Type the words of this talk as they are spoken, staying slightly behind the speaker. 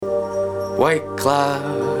white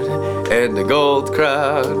cloud and a gold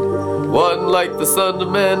crown, one like the Son of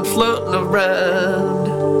Man floating around.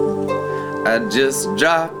 I just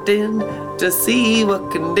dropped in to see what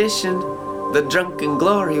condition the drunken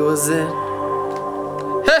glory was in.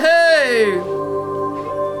 Hey, hey!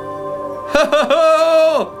 Ho, ho,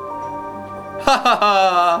 ho! Ha, ha,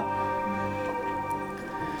 ha!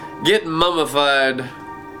 Get mummified.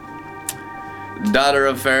 Daughter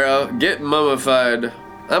of Pharaoh, get mummified.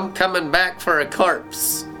 I'm coming back for a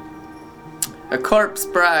corpse. A corpse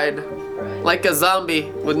bride. Like a zombie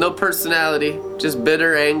with no personality. Just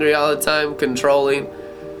bitter, angry all the time, controlling.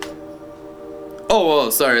 Oh,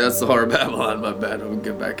 sorry, that's the Whore of Babylon. My bad. I'll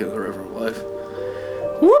get back in the river of life.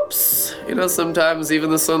 Whoops. You know, sometimes even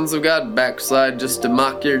the sons of God backslide just to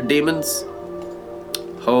mock your demons.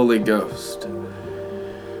 Holy Ghost.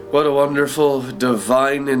 What a wonderful,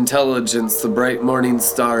 divine intelligence the bright morning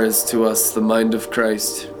star is to us, the mind of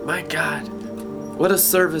Christ. My God, what a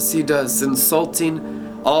service he does,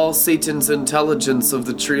 insulting all Satan's intelligence of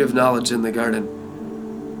the tree of knowledge in the garden.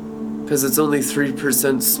 Because it's only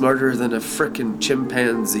 3% smarter than a frickin'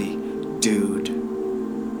 chimpanzee dudette,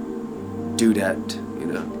 you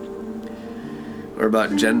know. Or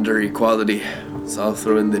about gender equality, so I'll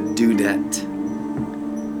throw in the dudette.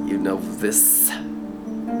 You know this.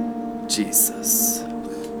 Jesus.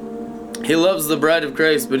 He loves the bride of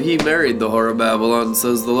Christ, but he married the Whore of Babylon,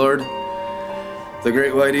 says the Lord. The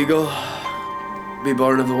great white eagle. Be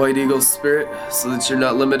born of the white eagle's spirit, so that you're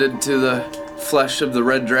not limited to the flesh of the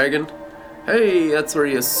red dragon. Hey, that's where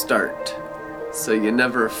you start. So you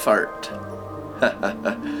never fart.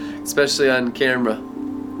 Especially on camera.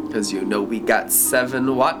 Because you know we got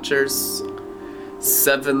 7 watchers.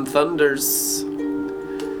 7 thunders.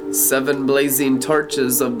 7 blazing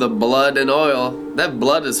torches of the blood and oil. That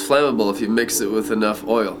blood is flammable if you mix it with enough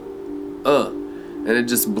oil. And it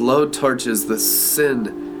just blow torches the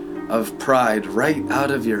sin of pride right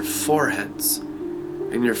out of your foreheads.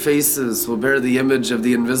 And your faces will bear the image of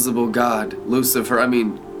the invisible God,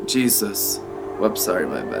 Jesus. Whoops, sorry,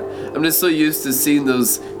 my bad. I'm just so used to seeing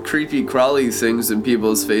those creepy crawly things in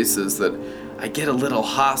people's faces that I get a little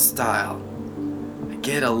hostile.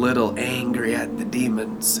 Get a little angry at the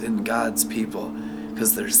demons in God's people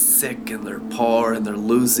because they're sick and they're poor and they're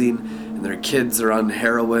losing and their kids are on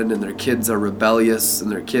heroin and their kids are rebellious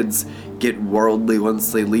and their kids get worldly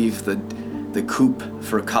once they leave the coop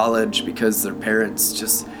for college because their parents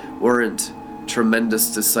just weren't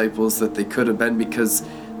tremendous disciples that they could have been because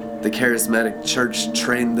the charismatic church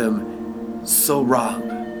trained them so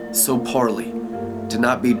wrong, so poorly. To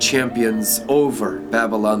not be champions over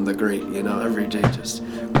Babylon the Great, you know, every day just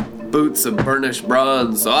boots of burnished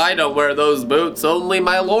bronze. So I don't wear those boots, only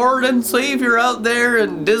my Lord and Savior out there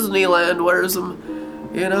in Disneyland wears them.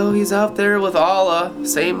 You know, he's out there with Allah,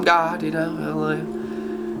 same God, you know.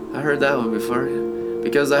 I heard that one before.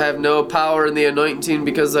 Because I have no power in the anointing,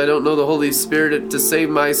 because I don't know the Holy Spirit to save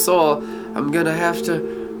my soul, I'm gonna have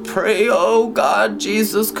to pray, oh God,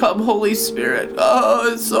 Jesus, come Holy Spirit.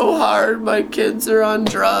 Oh, it's so hard. My kids are on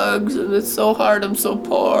drugs and it's so hard. I'm so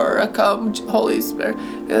poor. I come, Holy Spirit.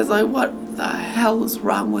 And it's like, what the hell is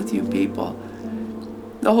wrong with you people?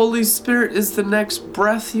 The Holy Spirit is the next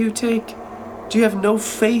breath you take. Do you have no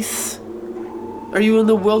faith? Are you in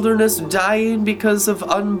the wilderness dying because of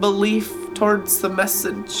unbelief towards the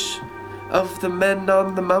message of the men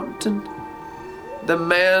on the mountain? The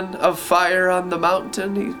man of fire on the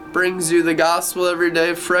mountain, he brings you the gospel every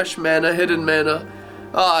day, fresh manna, hidden manna.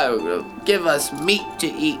 Oh, give us meat to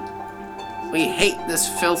eat. We hate this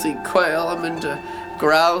filthy quail. I'm into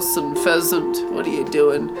grouse and pheasant. What are you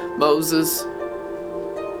doing, Moses?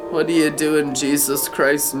 What are you doing, Jesus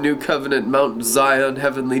Christ, New Covenant, Mount Zion,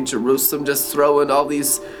 Heavenly Jerusalem, just throwing all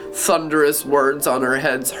these thunderous words on our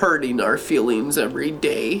heads, hurting our feelings every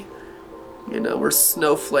day. You know, we're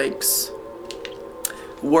snowflakes.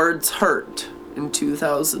 Words hurt in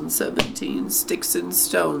 2017. Sticks and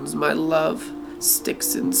stones, my love.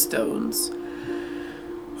 Sticks and stones.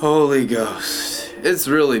 Holy Ghost. It's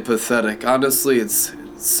really pathetic. Honestly, it's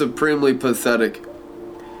supremely pathetic.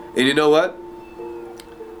 And you know what?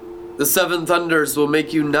 The 7 thunders will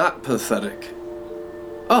make you not pathetic.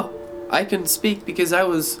 Oh, I can speak because I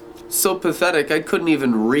was so pathetic I couldn't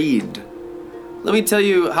even read. Let me tell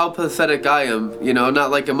you how pathetic I am. You know, not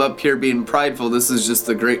like I'm up here being prideful. This is just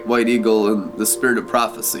the great white eagle and the spirit of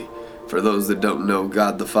prophecy. For those that don't know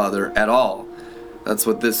God the Father at all. That's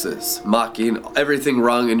what this is. Mocking everything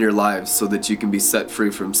wrong in your lives so that you can be set free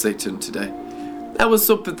from Satan today. I was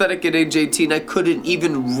so pathetic at age 18 I couldn't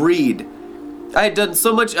even read. I had done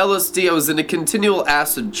so much LSD, I was in a continual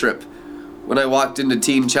acid trip when I walked into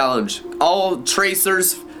Teen Challenge. All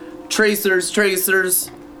tracers, tracers,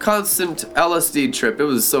 constant LSD trip. It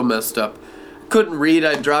was so messed up. Couldn't read.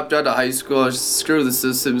 I dropped out of high school. Screw the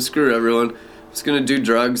system, screw everyone. I was gonna do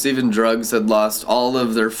drugs. Even drugs had lost all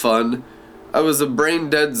of their fun. I was a brain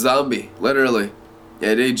dead zombie, literally,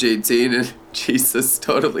 at age 18, and Jesus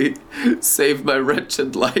totally saved my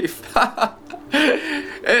wretched life.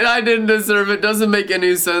 And I didn't deserve it. Doesn't make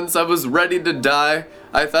any sense. I was ready to die.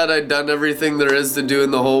 I thought I'd done everything there is to do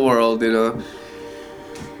in the whole world, you know.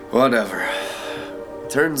 Whatever.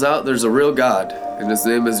 Turns out there's a real God, and his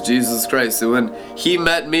name is Jesus Christ. And when he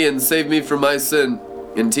met me and saved me from my sin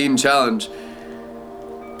in Teen Challenge,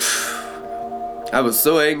 I was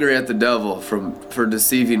so angry at the devil for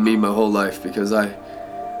deceiving me my whole life because I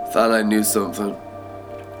thought I knew something.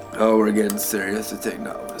 Oh, we're getting serious.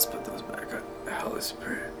 Let's put those back on. Holy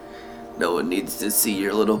Spirit. No one needs to see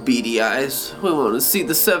your little beady eyes. We want to see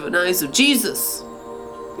the 7 eyes of Jesus.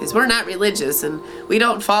 Because we're not religious and we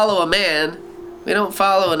don't follow a man. We don't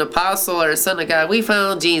follow an apostle or a son of God. We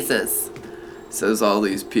follow Jesus. Says all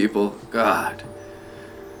these people. God.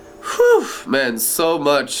 Whew. Man, so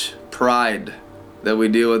much pride that we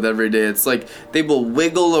deal with every day. It's like they will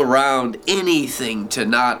wiggle around anything to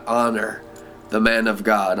not honor the man of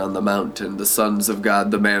God on the mountain, the sons of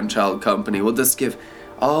God, the man-child company. We'll just give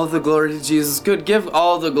all the glory to Jesus. Good, give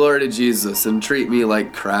all the glory to Jesus and treat me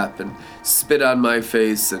like crap and spit on my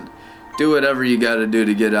face and do whatever you gotta do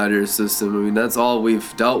to get out of your system. I mean, that's all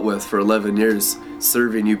we've dealt with for 11 years,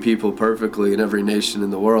 serving you people perfectly in every nation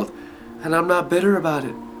in the world. And I'm not bitter about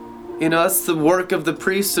it. You know, that's the work of the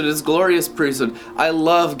priesthood, his glorious priesthood. I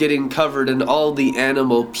love getting covered in all the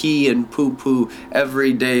animal pee and poo-poo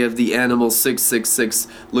every day of the animal 666,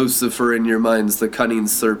 Lucifer in your minds, the cunning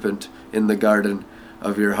serpent in the garden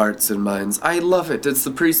of your hearts and minds. I love it. It's the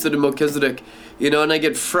priesthood of Melchizedek, you know, and I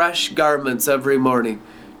get fresh garments every morning.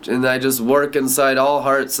 And I just work inside all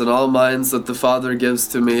hearts and all minds that the Father gives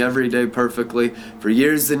to me every day perfectly for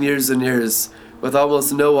years and years and years, with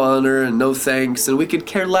almost no honor and no thanks. And we could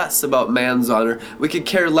care less about man's honor. We could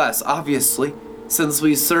care less, obviously, since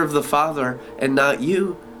we serve the Father and not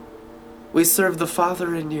you. We serve the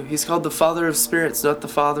Father in you. He's called the Father of spirits, not the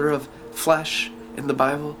Father of flesh in the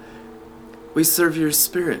Bible. We serve your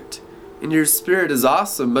spirit. And your spirit is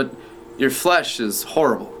awesome, but your flesh is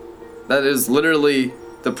horrible. That is literally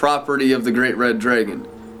the property of the great red dragon.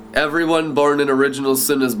 Everyone born in original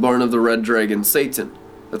sin is born of the red dragon, Satan.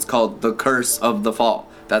 That's called the curse of the fall.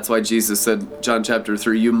 That's why Jesus said, John chapter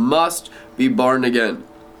 3, you must be born again.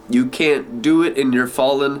 You can't do it in your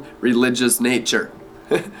fallen religious nature.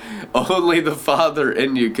 Only the Father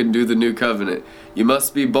in you can do the new covenant. You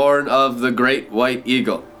must be born of the great white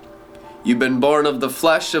eagle. You've been born of the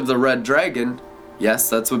flesh of the red dragon. Yes,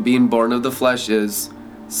 that's what being born of the flesh is.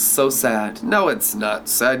 So sad. No, it's not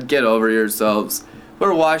sad. Get over yourselves.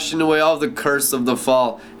 We're washing away all the curse of the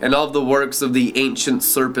fall and all the works of the ancient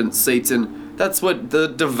serpent, Satan. That's what the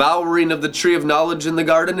devouring of the tree of knowledge in the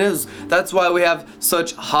garden is. That's why we have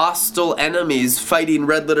such hostile enemies fighting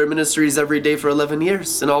Red Letter Ministries every day for 11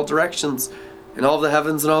 years in all directions, in all the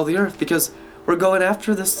heavens and all the earth, because we're going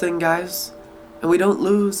after this thing, guys. And we don't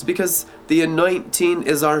lose because the anointing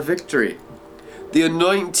is our victory. The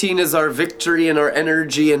anointing is our victory and our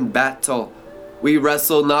energy in battle. We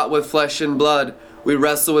wrestle not with flesh and blood. We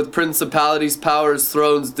wrestle with principalities, powers,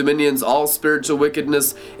 thrones, dominions, all spiritual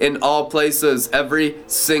wickedness in all places, every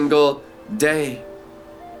single day.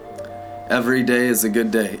 Every day is a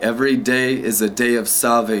good day. Every day is a day of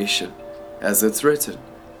salvation, as it's written.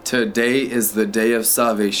 Today is the day of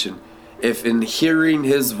salvation. If in hearing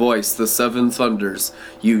his voice, the 7 thunders,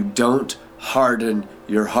 you don't harden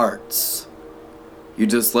your hearts. You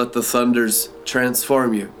just let the thunders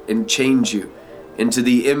transform you and change you into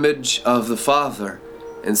the image of the Father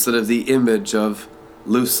instead of the image of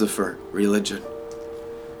Lucifer religion.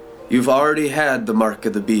 You've already had the mark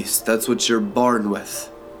of the beast. That's what you're born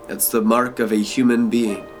with. That's the mark of a human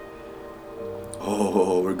being.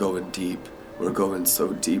 Oh, we're going deep. We're going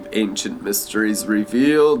so deep. Ancient mysteries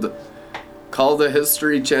revealed. Call the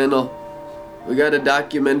History Channel. We got a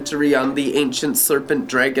documentary on the ancient serpent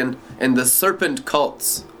dragon and the serpent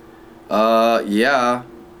cults. Yeah.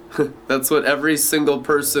 That's what every single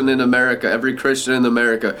person in America, every Christian in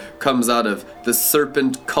America comes out of. The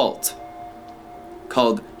serpent cult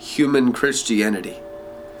called human Christianity.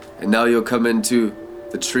 And now you'll come into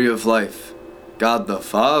the tree of life, God the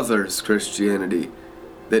Father's Christianity,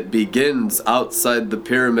 that begins outside the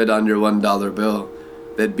pyramid on your $1 bill,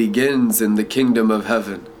 that begins in the kingdom of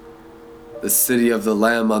heaven, the city of the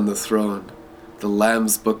Lamb on the throne, the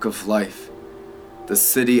Lamb's book of life, the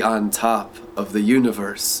city on top of the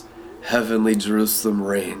universe. Heavenly Jerusalem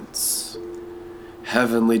reigns.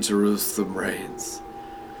 heavenly Jerusalem reigns.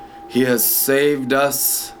 He has saved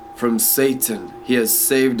us from Satan. He has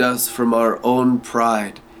saved us from our own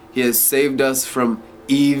pride. He has saved us from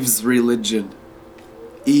Eve's religion.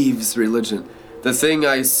 Eve's religion. The thing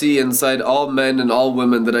I see inside all men and all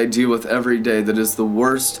women that I deal with every day that is the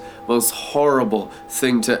worst, most horrible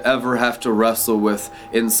thing to ever have to wrestle with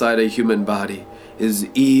inside a human body is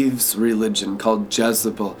Eve's religion, called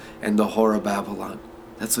Jezebel and the whore of Babylon.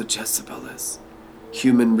 That's what Jezebel is.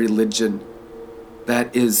 Human religion.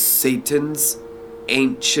 That is Satan's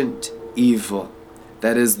ancient evil.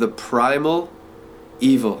 That is the primal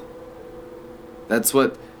evil. That's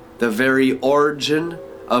what the very origin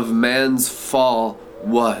of man's fall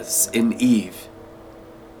was in Eve.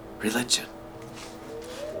 Religion.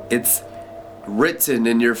 It's written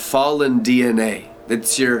in your fallen DNA.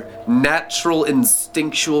 It's your natural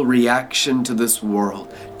instinctual reaction to this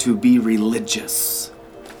world to be religious.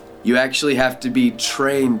 You actually have to be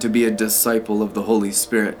trained to be a disciple of the Holy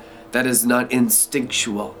Spirit. That is not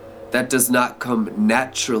instinctual. That does not come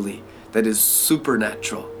naturally. That is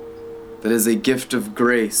supernatural. That is a gift of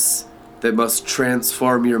grace that must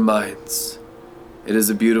transform your minds. It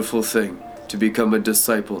is a beautiful thing to become a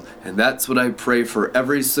disciple. And that's what I pray for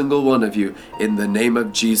every single one of you in the name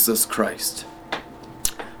of Jesus Christ.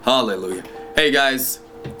 Hallelujah. Hey guys,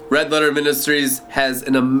 Red Letter Ministries has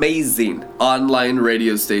an amazing online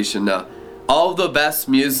radio station now. All the best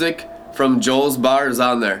music from Joel's Bar is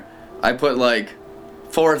on there. I put like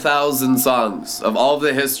 4,000 songs of all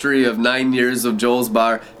the history of 9 years of Joel's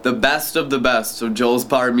Bar, the best of Joel's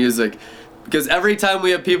Bar music. Because every time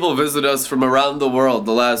we have people visit us from around the world,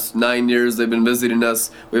 the last 9 years they've been visiting us,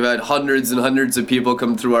 we've had hundreds and hundreds of people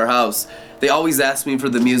come through our house. They always ask me for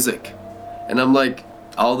the music. And I'm like,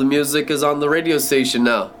 all the music is on the radio station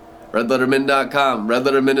now. RedLetterMin.com, Red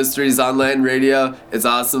Letter Ministries online radio. It's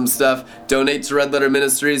awesome stuff. Donate to Red Letter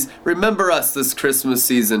Ministries. Remember us this Christmas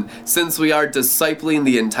season, since we are discipling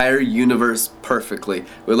the entire universe perfectly.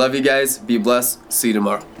 We love you guys. Be blessed. See you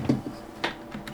tomorrow.